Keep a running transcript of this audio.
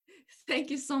Thank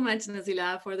you so much,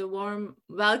 Nazila, for the warm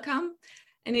welcome.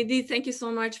 And indeed, thank you so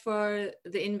much for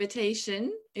the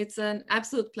invitation. It's an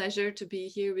absolute pleasure to be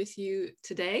here with you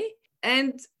today.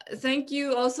 And thank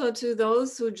you also to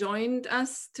those who joined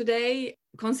us today.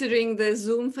 Considering the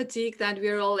Zoom fatigue that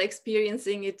we're all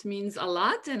experiencing, it means a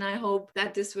lot. And I hope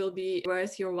that this will be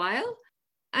worth your while.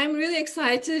 I'm really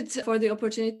excited for the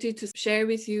opportunity to share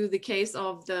with you the case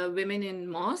of the women in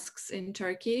mosques in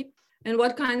Turkey and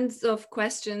what kinds of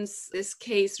questions this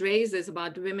case raises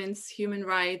about women's human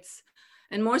rights,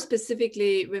 and more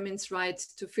specifically, women's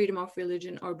rights to freedom of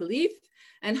religion or belief,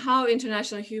 and how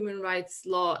international human rights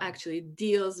law actually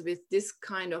deals with this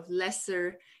kind of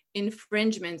lesser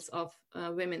infringements of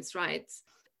women's rights.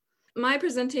 My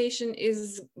presentation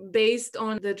is based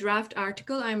on the draft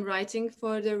article I'm writing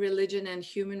for the Religion and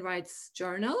Human Rights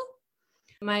Journal.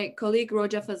 My colleague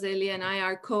Roja Fazeli and I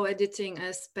are co-editing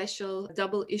a special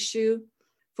double issue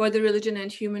for the Religion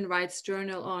and Human Rights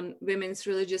Journal on women's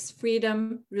religious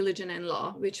freedom, religion and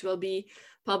law, which will be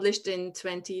published in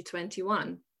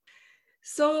 2021.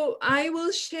 So I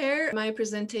will share my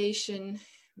presentation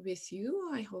with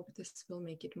you. I hope this will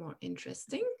make it more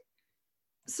interesting.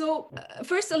 So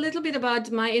first, a little bit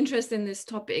about my interest in this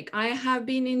topic. I have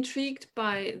been intrigued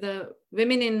by the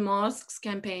Women in Mosques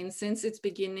campaign since its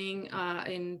beginning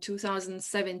in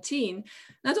 2017,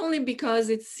 not only because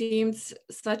it seems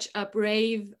such a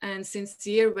brave and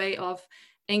sincere way of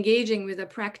engaging with a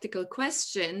practical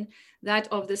question, that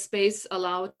of the space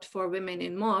allowed for women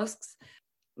in mosques,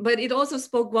 but it also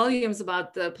spoke volumes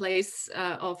about the place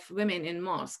of women in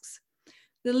mosques.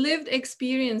 The lived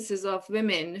experiences of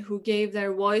women who gave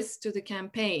their voice to the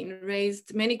campaign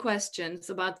raised many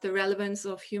questions about the relevance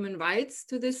of human rights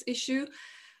to this issue,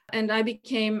 and I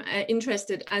became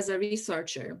interested as a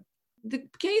researcher. The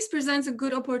case presents a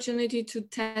good opportunity to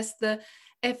test the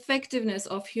effectiveness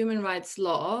of human rights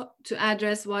law to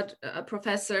address what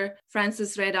Professor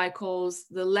Frances Redeye calls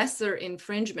the lesser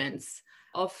infringements.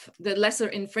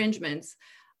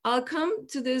 I'll come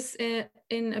to this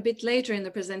in a bit later in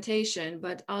the presentation,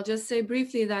 but I'll just say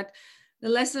briefly that the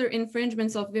lesser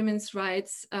infringements of women's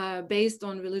rights based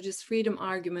on religious freedom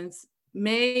arguments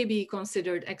may be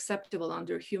considered acceptable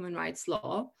under human rights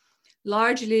law,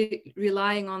 largely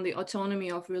relying on the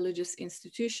autonomy of religious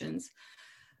institutions.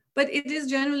 But it is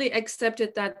generally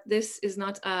accepted that this is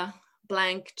not a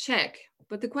blank check.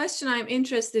 But the question I'm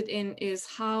interested in is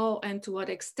how and to what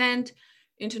extent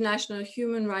international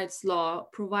human rights law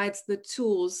provides the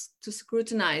tools to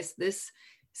scrutinize this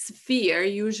sphere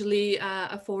usually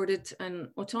afforded an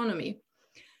autonomy.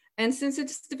 And since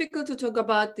it's difficult to talk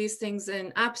about these things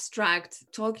in abstract,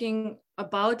 talking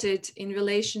about it in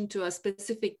relation to a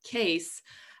specific case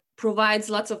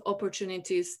provides lots of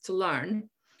opportunities to learn.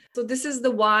 So this is the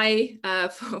why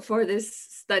for this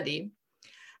study.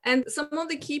 And some of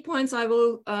the key points I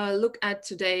will look at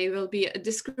today will be a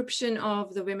description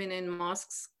of the Women in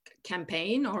Mosques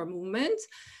campaign or movement.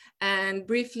 And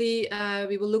briefly,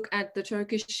 we will look at the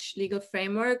Turkish legal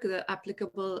framework, the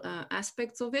applicable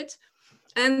aspects of it,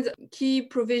 and key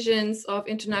provisions of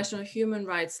international human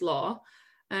rights law,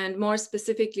 and more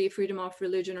specifically, freedom of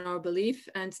religion or belief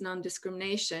and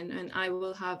non-discrimination. And I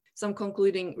will have some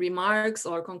concluding remarks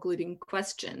or concluding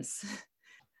questions.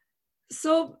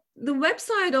 So the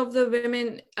website of the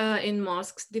Women in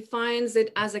Mosques defines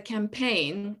it as a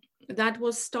campaign that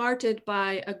was started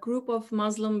by a group of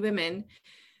Muslim women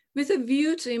with a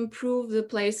view to improve the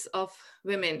place of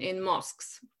women in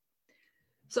mosques.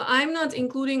 So I'm not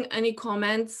including any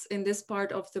comments in this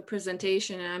part of the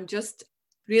presentation. I'm just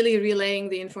really relaying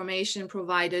the information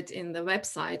provided in the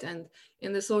website and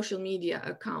in the social media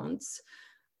accounts.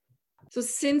 So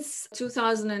since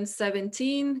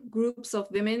 2017, groups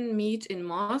of women meet in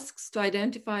mosques to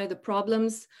identify the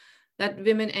problems that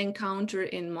women encounter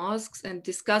in mosques and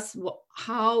discuss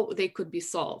how they could be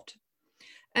solved.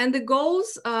 And the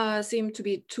goals seem to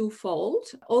be twofold: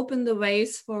 open the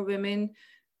ways for women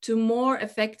to more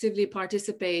effectively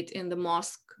participate in the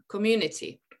mosque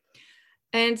community.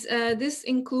 And this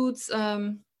includes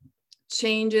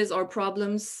changes or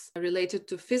problems related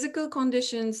to physical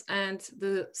conditions and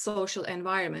the social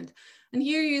environment. And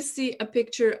here you see a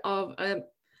picture of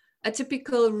a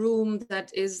typical room that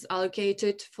is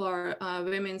allocated for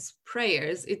women's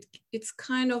prayers. It's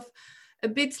kind of a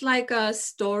bit like a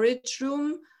storage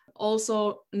room,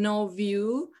 also no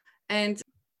view. And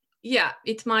yeah,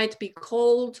 it might be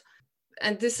cold.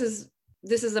 And this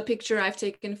is a picture I've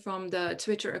taken from the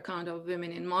Twitter account of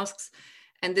Women in Mosques.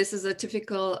 And this is a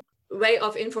typical way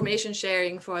of information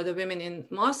sharing for the Women in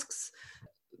Mosques,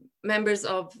 members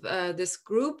of this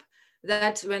group,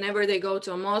 that whenever they go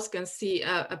to a mosque and see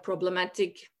a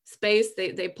problematic space,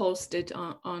 they post it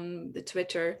on the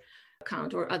Twitter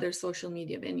account or other social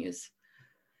media venues.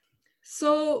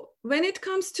 So when it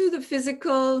comes to the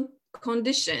physical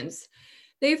conditions,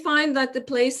 they find that the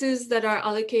places that are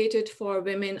allocated for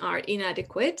women are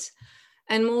inadequate,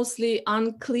 and mostly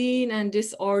unclean and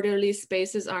disorderly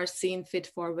spaces are seen fit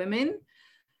for women.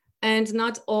 And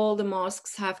not all the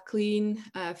mosques have clean,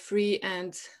 free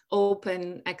and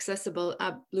open, accessible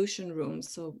ablution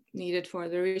rooms, so needed for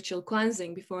the ritual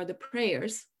cleansing before the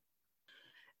prayers.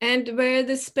 And where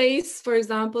the space, for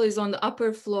example, is on the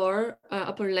upper floor,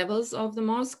 upper levels of the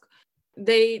mosque,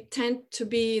 they tend to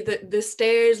be, the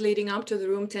stairs leading up to the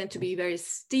room tend to be very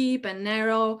steep and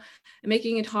narrow,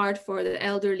 making it hard for the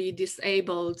elderly,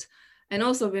 disabled, and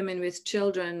also women with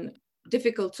children,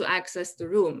 difficult to access the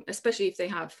room, especially if they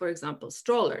have, for example,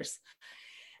 strollers.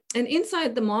 And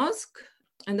inside the mosque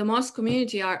and the mosque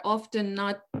community are often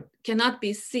cannot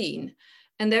be seen.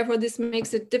 And therefore this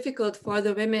makes it difficult for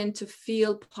the women to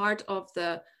feel part of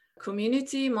the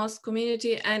community, mosque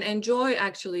community, and enjoy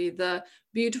actually the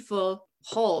beautiful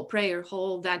hall, prayer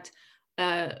hall that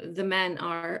the men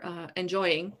are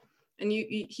enjoying. And you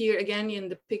here again in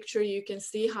the picture, you can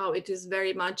see how it is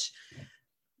very much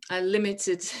a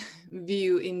limited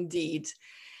view indeed.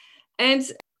 And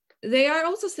they are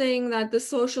also saying that the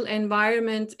social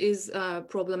environment is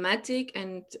problematic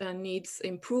and needs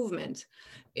improvement.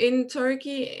 In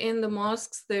Turkey, in the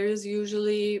mosques, there is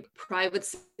usually private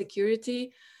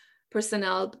security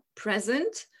personnel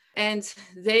present, and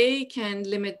they can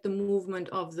limit the movement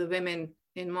of the women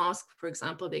in mosque. For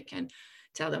example, they can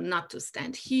tell them not to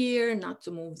stand here, not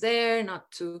to move there,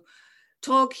 not to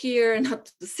talk here,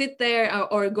 not to sit there,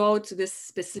 or go to this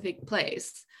specific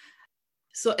place.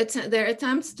 So their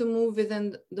attempts to move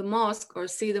within the mosque or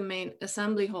see the main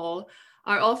assembly hall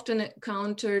are often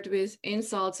countered with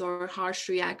insults or harsh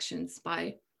reactions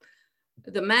by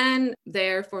the men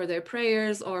there for their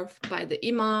prayers, or by the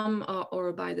imam,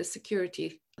 or by the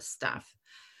security staff.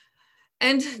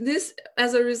 And this,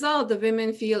 as a result, the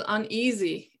women feel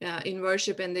uneasy in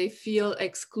worship, and they feel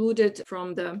excluded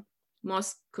from the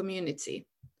mosque community.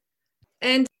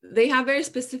 And they have very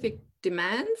specific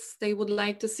demands. They would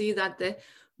like to see that the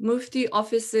mufti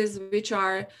offices, which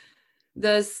are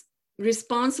thus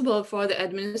responsible for the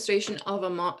administration of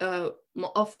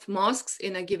mosques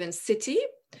in a given city,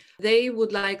 they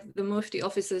would like the mufti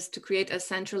offices to create a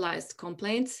centralized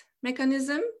complaints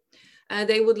mechanism.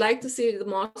 They would like to see the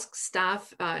mosque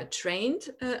staff trained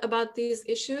about these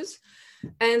issues.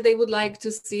 And they would like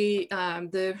to see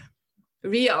the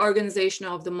reorganization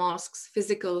of the mosque's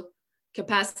physical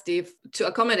capacity to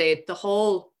accommodate the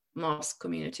whole mosque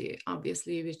community,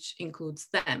 obviously, which includes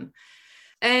them.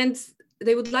 And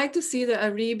they would like to see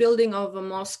a rebuilding of a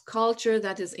mosque culture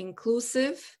that is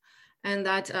inclusive, and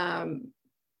that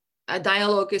a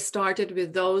dialogue is started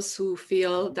with those who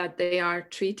feel that they are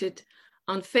treated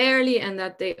unfairly, and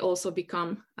that they also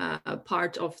become a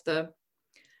part of the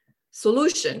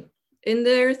solution. In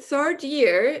their third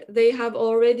year, they have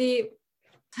already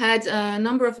had a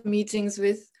number of meetings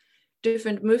with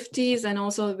different muftis and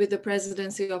also with the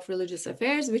Presidency of Religious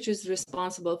Affairs, which is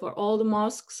responsible for all the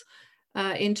mosques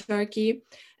in Turkey.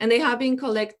 And they have been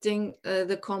collecting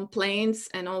the complaints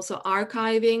and also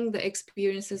archiving the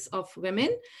experiences of women.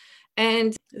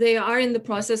 And they are in the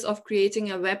process of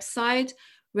creating a website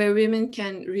where women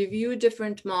can review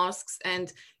different mosques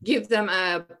and give them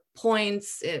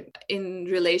points in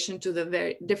relation to the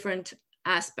very different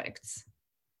aspects.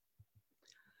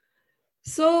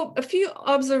 So a few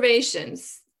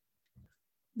observations.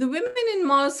 The Women in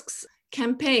Mosques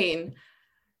campaign,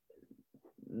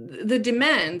 the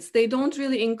demands, they don't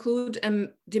really include a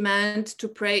demand to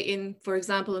pray in, for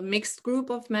example, a mixed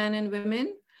group of men and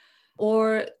women,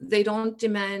 or they don't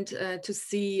demand to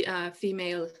see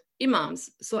female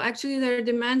imams. So actually their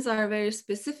demands are very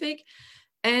specific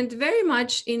and very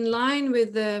much in line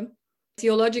with the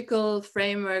theological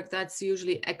framework that's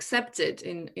usually accepted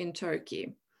in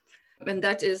Turkey. And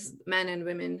that is men and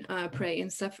women pray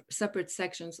in separate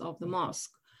sections of the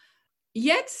mosque.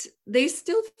 Yet they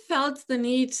still felt the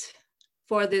need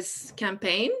for this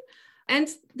campaign. And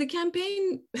the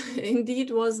campaign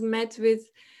indeed was met with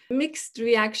mixed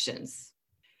reactions.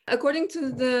 According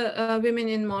to the Women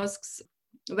in Mosques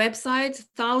website,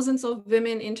 thousands of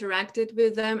women interacted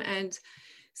with them and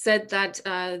said that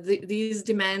these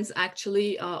demands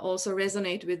actually also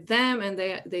resonate with them, and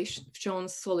they've shown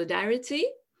solidarity.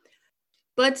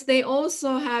 But they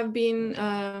also have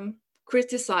been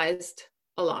criticized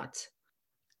a lot.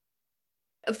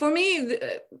 For me,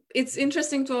 it's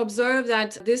interesting to observe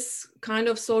that this kind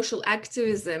of social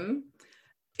activism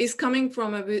is coming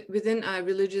from within a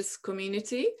religious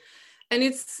community. And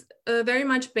it's very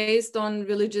much based on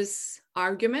religious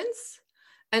arguments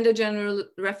and a general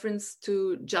reference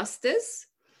to justice.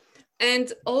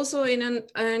 And also in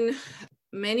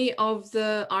many of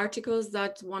the articles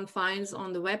that one finds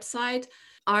on the website,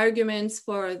 arguments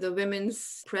for the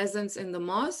women's presence in the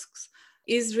mosques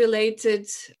is related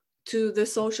to the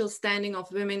social standing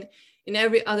of women in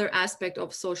every other aspect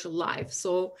of social life.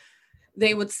 So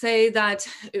they would say that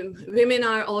women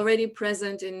are already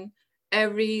present in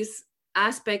every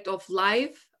aspect of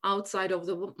life outside of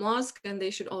the mosque, and they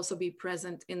should also be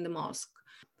present in the mosque.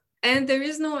 And there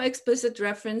is no explicit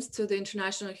reference to the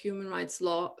international human rights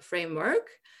law framework.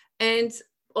 And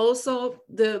also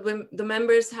the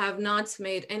members have not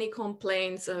made any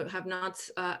complaints, have not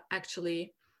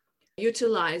actually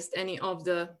utilized any of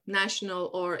the national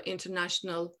or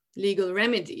international legal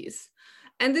remedies.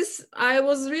 And this, I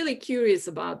was really curious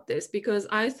about this because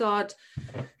I thought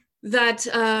that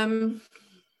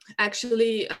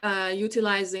actually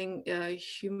utilizing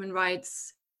human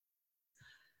rights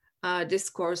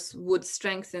discourse would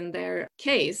strengthen their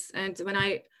case. And when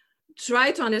I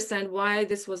tried to understand why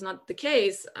this was not the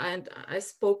case, and I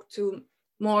spoke to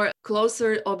more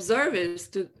closer observers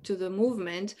to the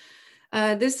movement,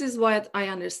 this is what I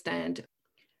understand.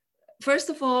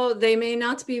 First of all, they may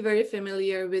not be very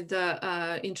familiar with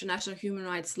the international human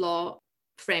rights law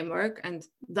framework, and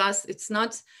thus it's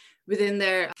not within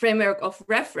their framework of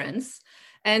reference.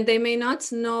 And they may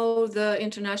not know the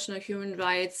international human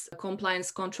rights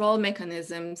compliance control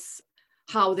mechanisms,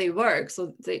 how they work,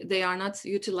 so they are not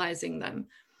utilizing them.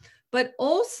 But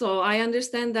also, I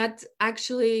understand that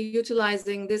actually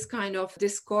utilizing this kind of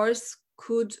discourse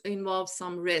could involve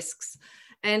some risks.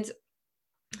 And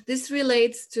this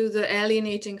relates to the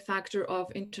alienating factor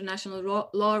of international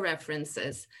law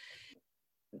references.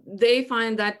 They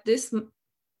find that this,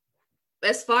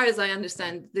 as far as I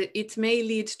understand, it may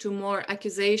lead to more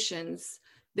accusations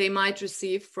they might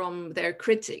receive from their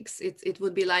critics. It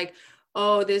would be like,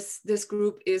 oh, this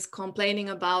group is complaining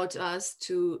about us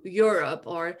to Europe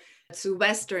or to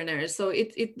Westerners. So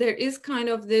there is kind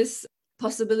of this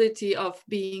possibility of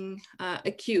being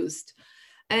accused.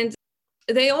 And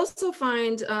they also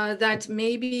find that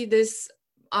maybe this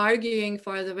arguing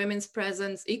for the women's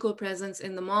presence, equal presence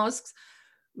in the mosques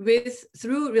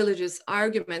through religious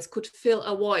arguments could fill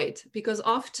a void, because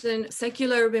often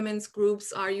secular women's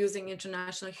groups are using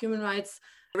international human rights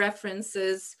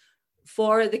references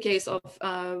for the case of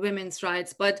women's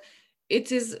rights, but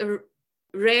it is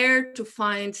rare to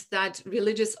find that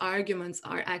religious arguments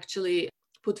are actually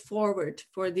put forward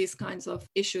for these kinds of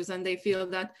issues, and they feel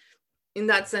that in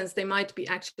that sense they might be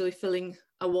actually filling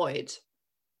a void.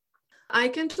 I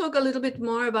can talk a little bit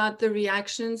more about the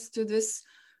reactions to this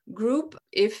group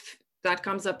if that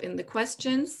comes up in the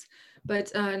questions,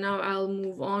 but now I'll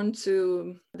move on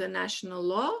to the national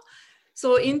law.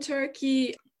 So in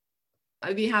Turkey,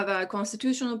 we have a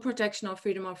constitutional protection of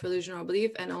freedom of religion or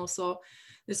belief, and also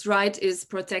this right is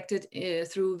protected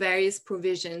through various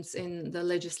provisions in the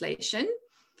legislation.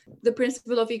 The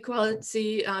principle of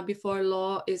equality before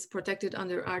law is protected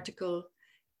under Article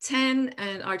 10,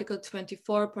 and Article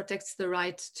 24 protects the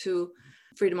right to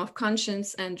freedom of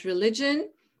conscience and religion.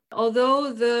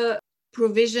 Although the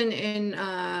provision in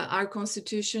our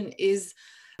constitution is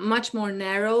much more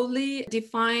narrowly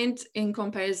defined in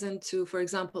comparison to, for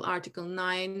example, Article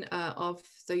 9 of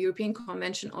the European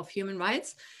Convention of Human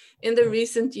Rights. In the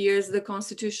recent years, the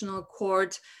Constitutional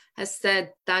Court has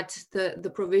said that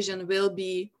the provision will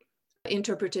be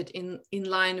interpreted in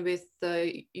line with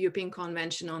the European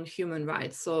Convention on Human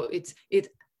Rights. So it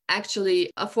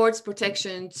actually affords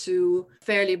protection to a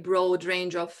fairly broad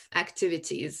range of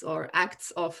activities or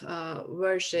acts of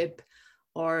worship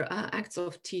or acts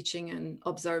of teaching and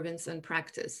observance and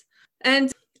practice.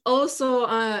 And also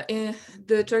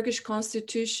the Turkish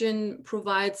constitution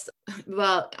provides,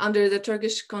 well, under the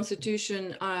Turkish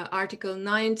constitution, Article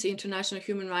 90, International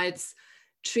Human Rights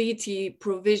Treaty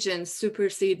provisions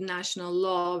supersede national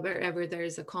law wherever there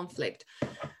is a conflict.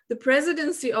 The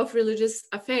Presidency of Religious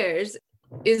Affairs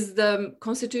is the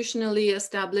constitutionally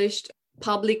established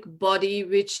public body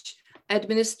which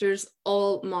administers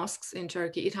all mosques in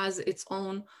Turkey. It has its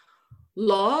own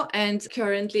law, and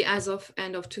currently, as of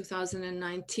end of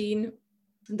 2019,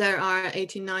 there are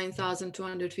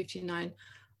 89,259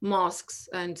 mosques,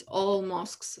 and all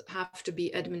mosques have to be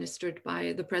administered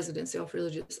by the Presidency of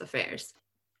Religious Affairs.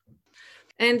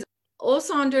 And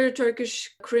also under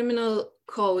Turkish Criminal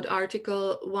Code,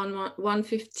 Article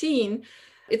 115,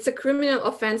 it's a criminal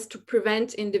offense to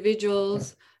prevent individual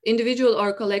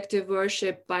or collective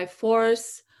worship by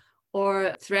force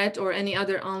or threat or any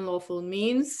other unlawful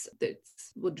means that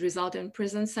would result in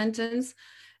prison sentence.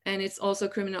 And it's also a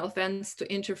criminal offense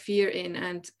to interfere in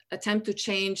and attempt to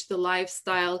change the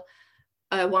lifestyle,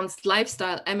 one's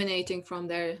lifestyle emanating from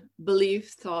their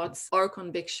belief, thoughts, or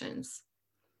convictions.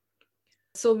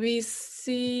 So we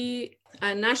see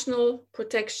a national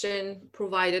protection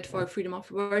provided for freedom of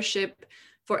worship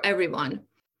for everyone.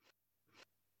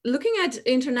 Looking at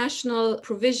international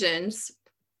provisions,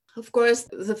 of course,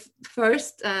 the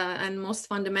first and most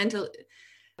fundamental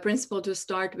principle to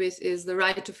start with is the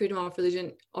right to freedom of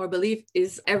religion or belief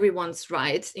is everyone's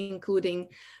right, including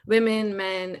women,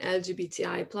 men,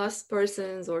 LGBTI plus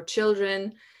persons or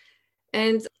children.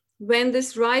 And when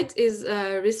this right is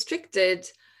restricted,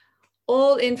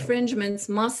 all infringements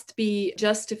must be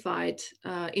justified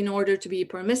in order to be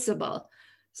permissible.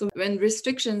 So when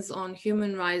restrictions on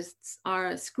human rights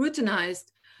are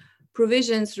scrutinized,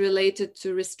 provisions related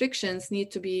to restrictions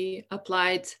need to be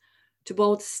applied to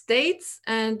both states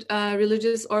and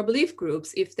religious or belief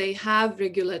groups if they have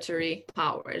regulatory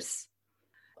powers.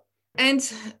 And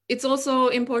it's also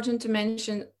important to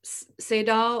mention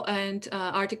CEDAW and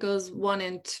Articles 1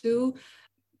 and 2,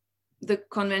 the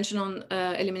Convention on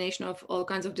Elimination of All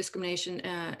Kinds of Discrimination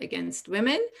against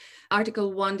Women.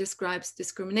 Article 1 describes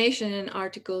discrimination, and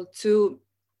Article 2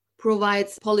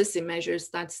 provides policy measures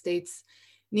that states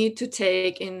need to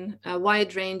take in a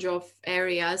wide range of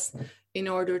areas in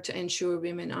order to ensure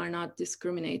women are not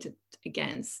discriminated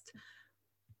against.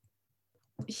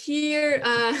 Here,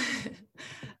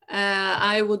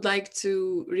 I would like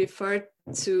to refer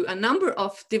to a number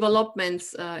of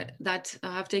developments that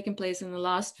have taken place in the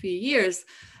last few years,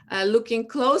 looking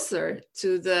closer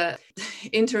to the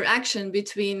interaction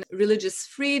between religious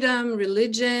freedom,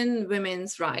 religion,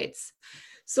 women's rights.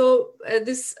 So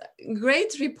this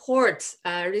great report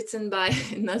written by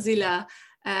Nazila,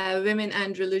 Women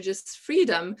and Religious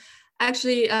Freedom,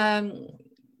 actually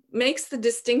makes the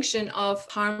distinction of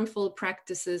harmful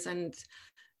practices and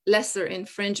lesser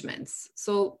infringements.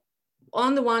 So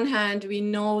on the one hand, we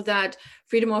know that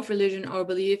freedom of religion or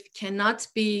belief cannot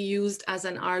be used as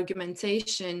an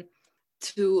argumentation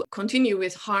to continue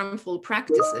with harmful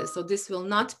practices. So this will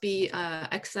not be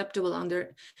acceptable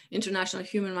under international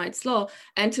human rights law.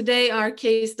 And today our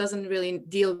case doesn't really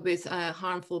deal with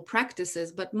harmful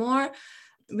practices, but more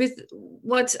with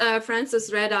what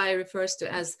Frances Redeye refers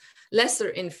to as lesser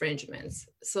infringements.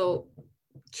 So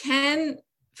can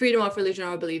freedom of religion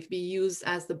or belief be used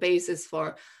as the basis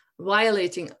for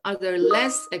violating other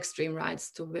less extreme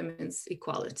rights to women's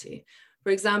equality? For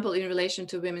example, in relation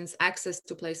to women's access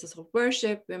to places of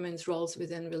worship, women's roles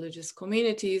within religious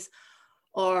communities,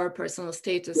 or personal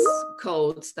status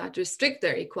codes that restrict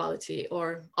their equality,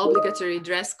 or obligatory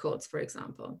dress codes, for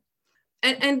example.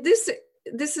 And this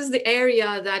is the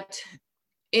area that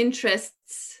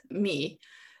interests me.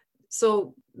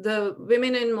 So the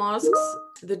women in mosques,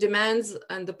 the demands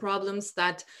and the problems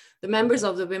that the members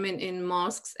of the women in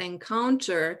mosques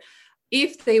encounter,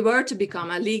 if they were to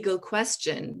become a legal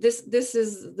question, this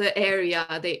is the area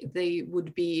they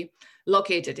would be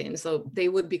located in. So they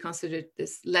would be considered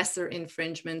this lesser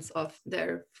infringements of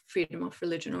their freedom of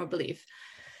religion or belief.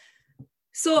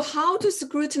 So how to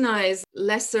scrutinize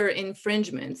lesser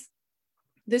infringements?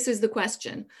 This is the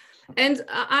question. And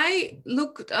I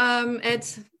looked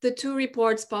at the two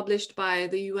reports published by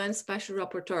the UN Special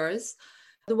Rapporteurs.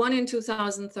 The one in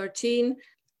 2013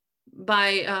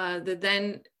 by the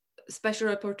then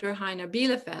Special Rapporteur Heiner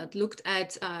Bielefeld looked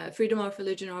at freedom of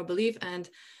religion or belief and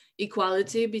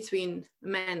equality between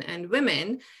men and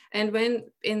women. And when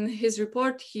in his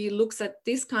report, he looks at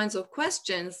these kinds of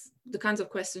questions, the kinds of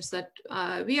questions that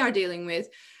we are dealing with,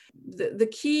 the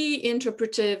key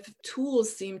interpretive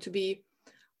tools seem to be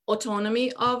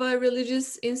autonomy of a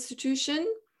religious institution.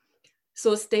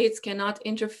 So states cannot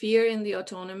interfere in the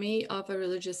autonomy of a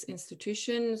religious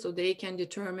institution, so they can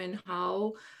determine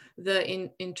how the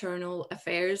internal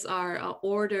affairs are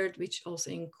ordered, which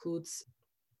also includes,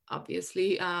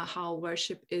 obviously, how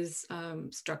worship is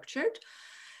structured.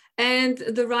 And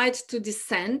the right to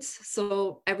dissent,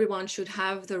 so everyone should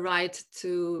have the right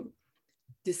to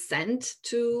dissent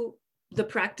to the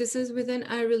practices within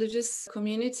a religious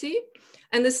community.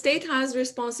 And the state has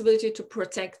responsibility to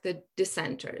protect the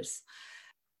dissenters.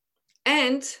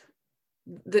 And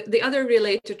the other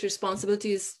related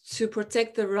responsibility is to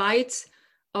protect the right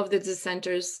of the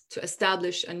dissenters to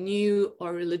establish a new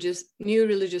religious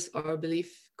or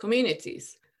belief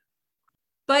communities.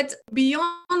 But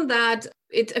beyond that,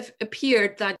 it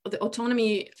appeared that the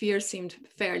autonomy sphere seemed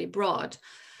fairly broad.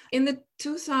 In the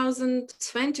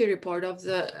 2020 report of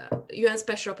the UN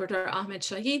Special Rapporteur Ahmed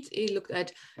Shahid, he looked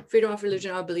at freedom of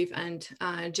religion or belief and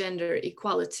gender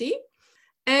equality.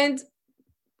 And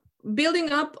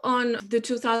building up on the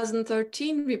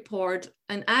 2013 report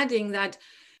and adding that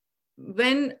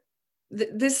when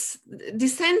this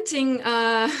dissenting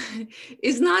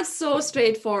is not so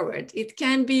straightforward, it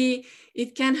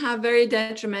can have very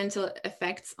detrimental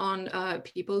effects on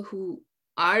people who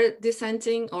are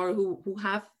dissenting or who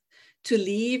have to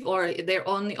leave, or their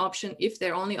only option, if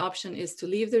their only option is to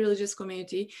leave the religious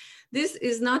community. This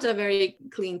is not a very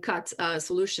clean-cut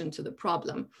solution to the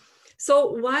problem.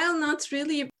 So while not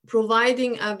really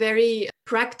providing a very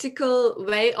practical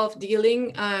way of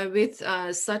dealing with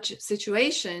such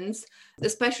situations, the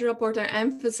special rapporteur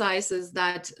emphasizes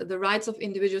that the rights of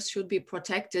individuals should be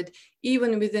protected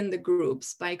even within the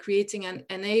groups by creating an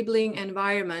enabling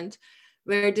environment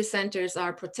where dissenters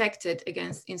are protected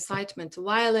against incitement to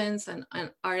violence and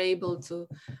are able to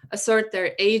assert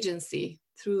their agency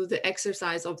through the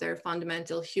exercise of their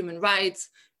fundamental human rights,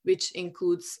 which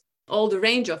includes all the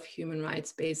range of human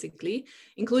rights, basically,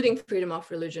 including freedom of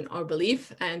religion or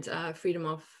belief and freedom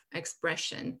of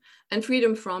expression and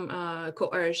freedom from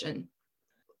coercion.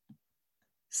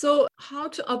 So how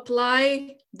to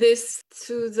apply this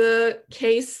to the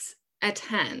case at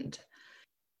hand?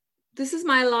 This is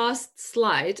my last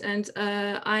slide, and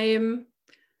I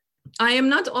am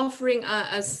not offering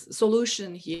a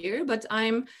solution here, but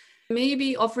I'm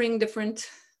maybe offering different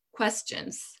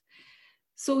questions.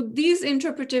 So these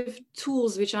interpretive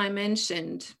tools, which I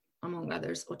mentioned, among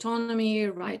others, autonomy,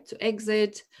 right to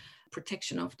exit,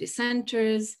 protection of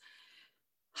dissenters,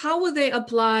 how would they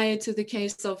apply to the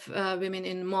case of women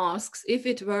in mosques if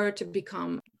it were to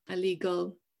become a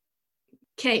legal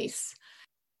case?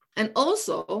 And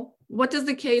also, what does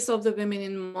the case of the women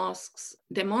in mosques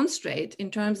demonstrate in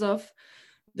terms of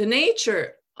the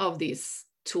nature of these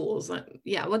tools?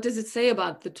 Yeah, what does it say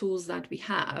about the tools that we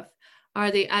have?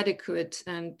 Are they adequate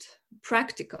and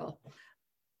practical?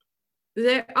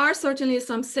 There are certainly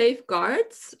some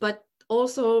safeguards, but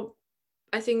also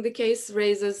I think the case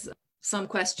raises some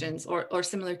questions, or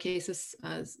similar cases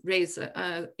raise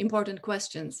important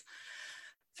questions.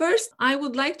 First, I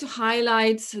would like to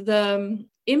highlight the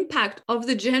impact of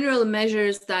the general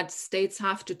measures that states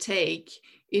have to take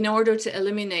in order to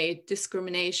eliminate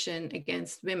discrimination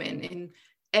against women in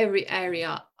every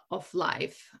area of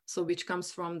life, so which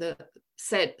comes from the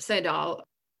CEDAW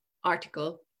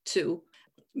Article 2.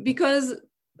 Because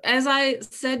as I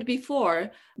said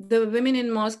before, the women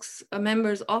in mosques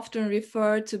members often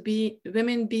refer to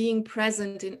women being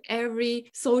present in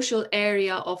every social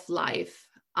area of life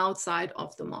outside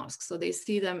of the mosque. So they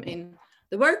see them in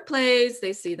the workplace,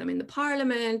 they see them in the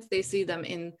parliament, they see them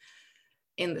in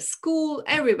the school,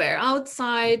 everywhere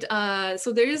outside.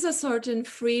 So there is a certain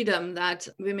freedom that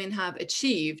women have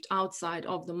achieved outside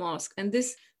of the mosque. And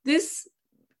this,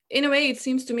 in a way, it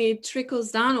seems to me,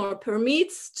 trickles down or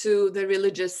permeates to the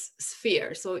religious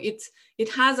sphere. So it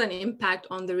has an impact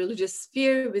on the religious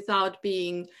sphere without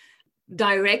being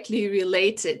directly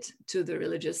related to the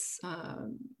religious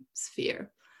sphere.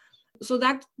 So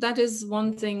that is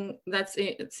one thing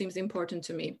it seems important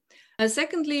to me.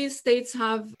 Secondly, states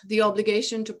have the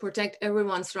obligation to protect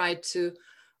everyone's right to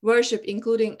worship,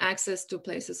 including access to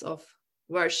places of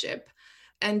worship.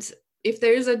 And if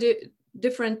there is a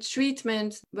different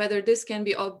treatment, whether this can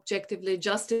be objectively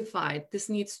justified, this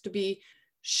needs to be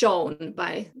shown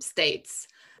by states.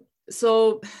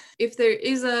 So if there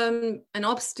is an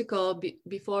obstacle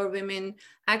before women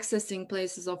accessing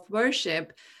places of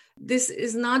worship, this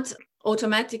is not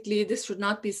automatically, this should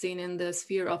not be seen in the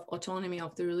sphere of autonomy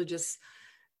of the religious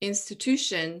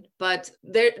institution, but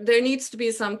there needs to be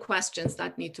some questions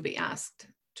that need to be asked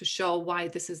to show why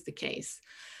this is the case.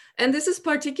 And this is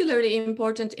particularly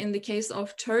important in the case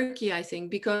of Turkey, I think,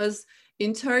 because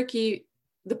in Turkey,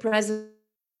 the president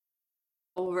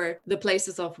over the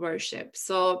places of worship.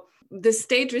 So the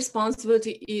state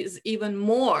responsibility is even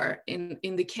more in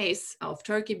the case of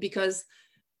Turkey, because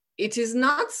it is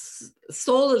not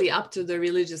solely up to the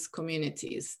religious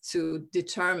communities to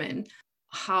determine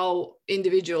how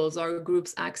individuals or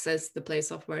groups access the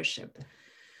place of worship.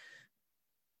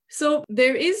 So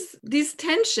there is these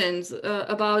tensions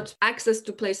about access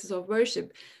to places of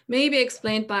worship may be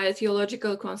explained by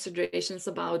theological considerations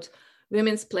about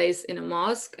women's place in a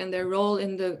mosque and their role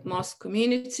in the mosque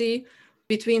community,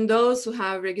 between those who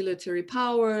have regulatory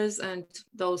powers and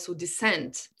those who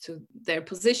dissent to their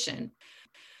position.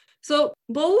 So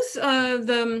both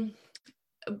the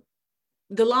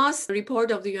last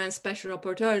report of the UN Special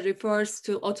Rapporteur refers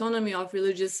to autonomy of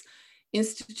religious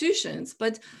institutions,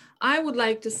 but I would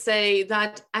like to say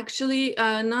that actually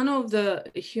none of the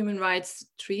human rights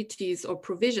treaties or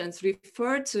provisions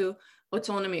refer to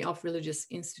autonomy of religious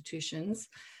institutions.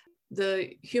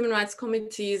 the Human Rights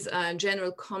Committee's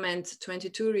General Comment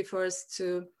 22 refers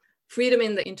to freedom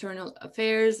in the internal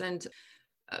affairs and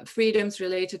freedoms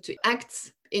related to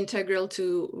acts integral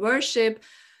to worship.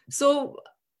 So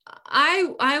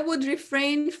I would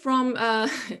refrain from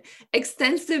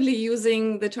extensively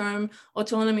using the term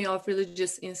autonomy of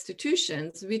religious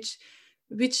institutions, which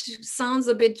sounds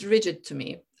a bit rigid to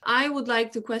me. I would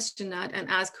like to question that and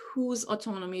ask whose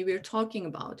autonomy we're talking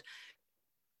about.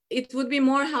 It would be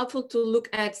more helpful to look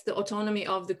at the autonomy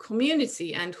of the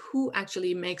community and who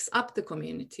actually makes up the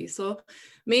community. So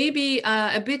maybe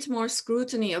a bit more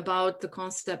scrutiny about the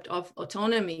concept of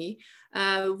autonomy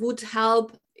would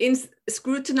help in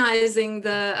scrutinizing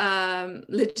the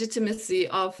legitimacy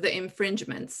of the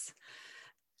infringements.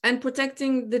 And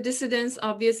protecting the dissidents,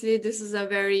 obviously, this is a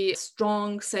very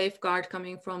strong safeguard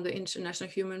coming from the international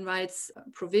human rights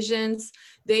provisions.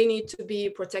 They need to be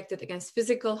protected against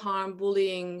physical harm,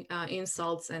 bullying,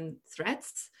 insults, and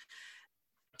threats.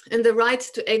 And the right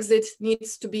to exit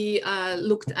needs to be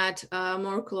looked at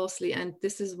more closely. And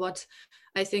this is what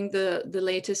I think the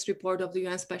latest report of the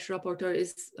UN Special Rapporteur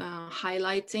is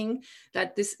highlighting,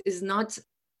 that this is not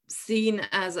seen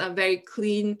as a very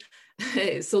clean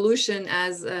solution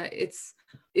as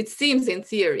it seems in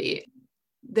theory.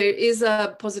 There is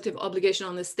a positive obligation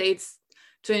on the states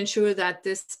to ensure that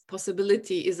this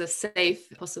possibility is a safe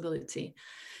possibility.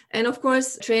 And of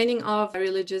course, training of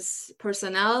religious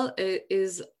personnel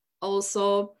is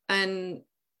also, and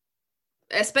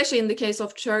especially in the case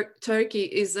of Turkey,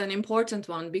 is an important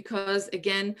one, because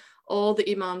again, all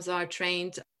the imams are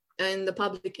trained in the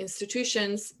public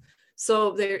institutions.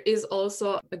 So there is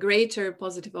also a greater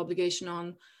positive obligation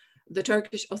on the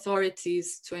Turkish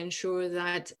authorities to ensure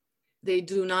that they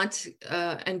do not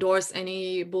endorse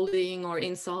any bullying or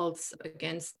insults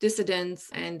against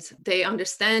dissidents, and they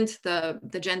understand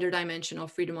the gender dimension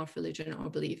of freedom of religion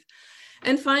or belief.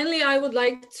 And finally, I would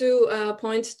like to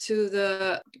point to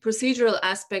the procedural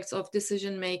aspects of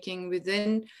decision-making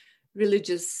within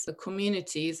religious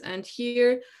communities. And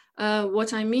here,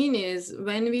 what I mean is,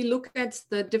 when we look at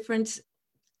the different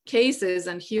cases,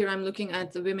 and here I'm looking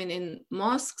at the Women in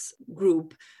Mosques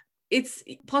group, it's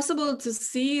possible to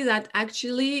see that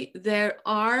actually there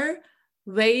are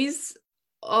ways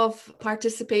of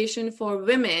participation for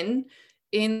women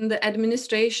in the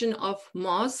administration of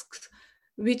mosques,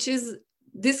 which is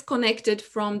disconnected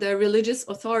from the religious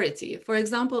authority. For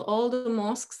example, all the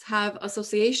mosques have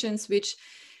associations which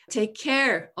take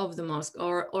care of the mosque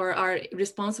or are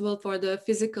responsible for the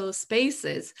physical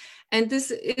spaces. And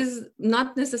this is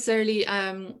not necessarily,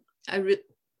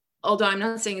 although I'm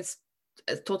not saying it's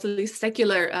a totally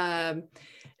secular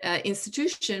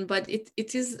institution, but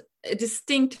it is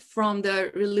distinct from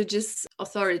the religious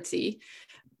authority.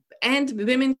 And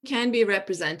women can be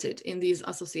represented in these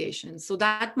associations. So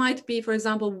that might be, for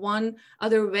example, one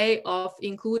other way of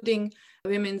including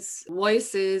women's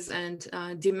voices and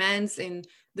demands in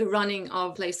the running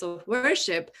of place of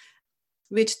worship,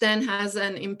 which then has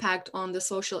an impact on the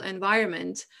social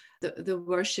environment the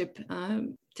worship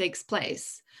takes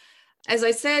place. As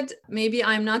I said, maybe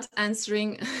I'm not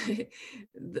answering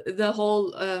the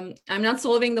whole, I'm not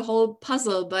solving the whole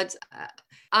puzzle, but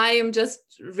I am just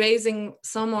raising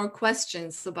some more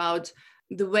questions about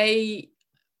the way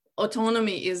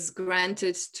autonomy is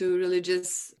granted to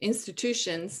religious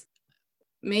institutions.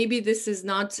 Maybe this is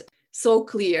not so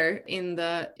clear in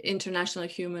the international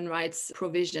human rights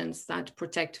provisions that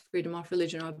protect freedom of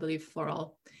religion or belief for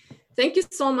all. Thank you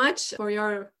so much for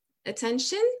your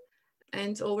attention,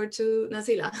 and over to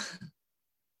Nazila.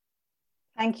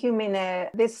 Thank you, Mine.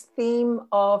 This theme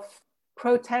of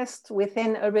protest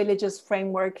within a religious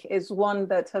framework is one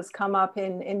that has come up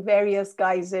in various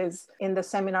guises in the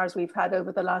seminars we've had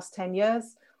over the last 10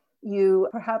 years. You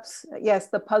perhaps, yes,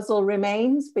 the puzzle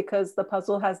remains, because the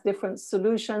puzzle has different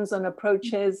solutions and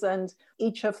approaches, and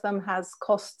each of them has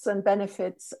costs and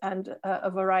benefits and a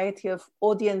variety of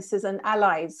audiences and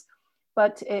allies.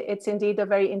 But it's indeed a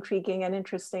very intriguing and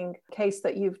interesting case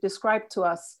that you've described to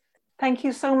us. Thank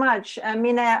you so much.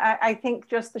 Mine, I think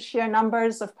just the sheer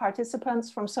numbers of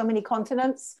participants from so many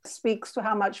continents speaks to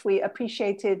how much we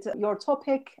appreciated your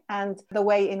topic and the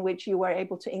way in which you were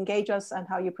able to engage us and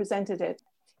how you presented it.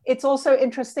 It's also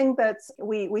interesting that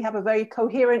we have a very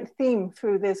coherent theme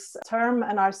through this term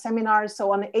and our seminars.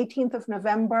 So on the 18th of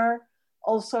November,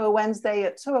 also Wednesday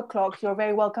at 2 o'clock, you're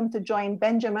very welcome to join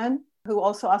Benjamin, who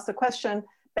also asked a question.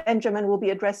 Benjamin will be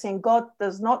addressing God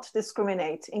Does Not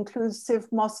Discriminate, Inclusive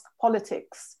Mosque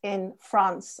Politics in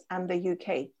France and the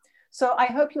UK. So I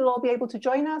hope you'll all be able to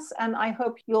join us, and I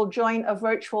hope you'll join a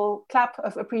virtual clap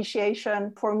of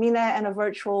appreciation for Mine and a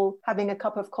virtual having a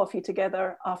cup of coffee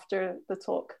together after the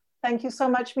talk. Thank you so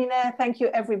much, Mineh. Thank you,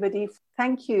 everybody.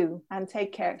 Thank you and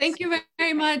take care. Thank you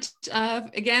very much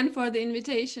again for the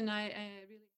invitation. I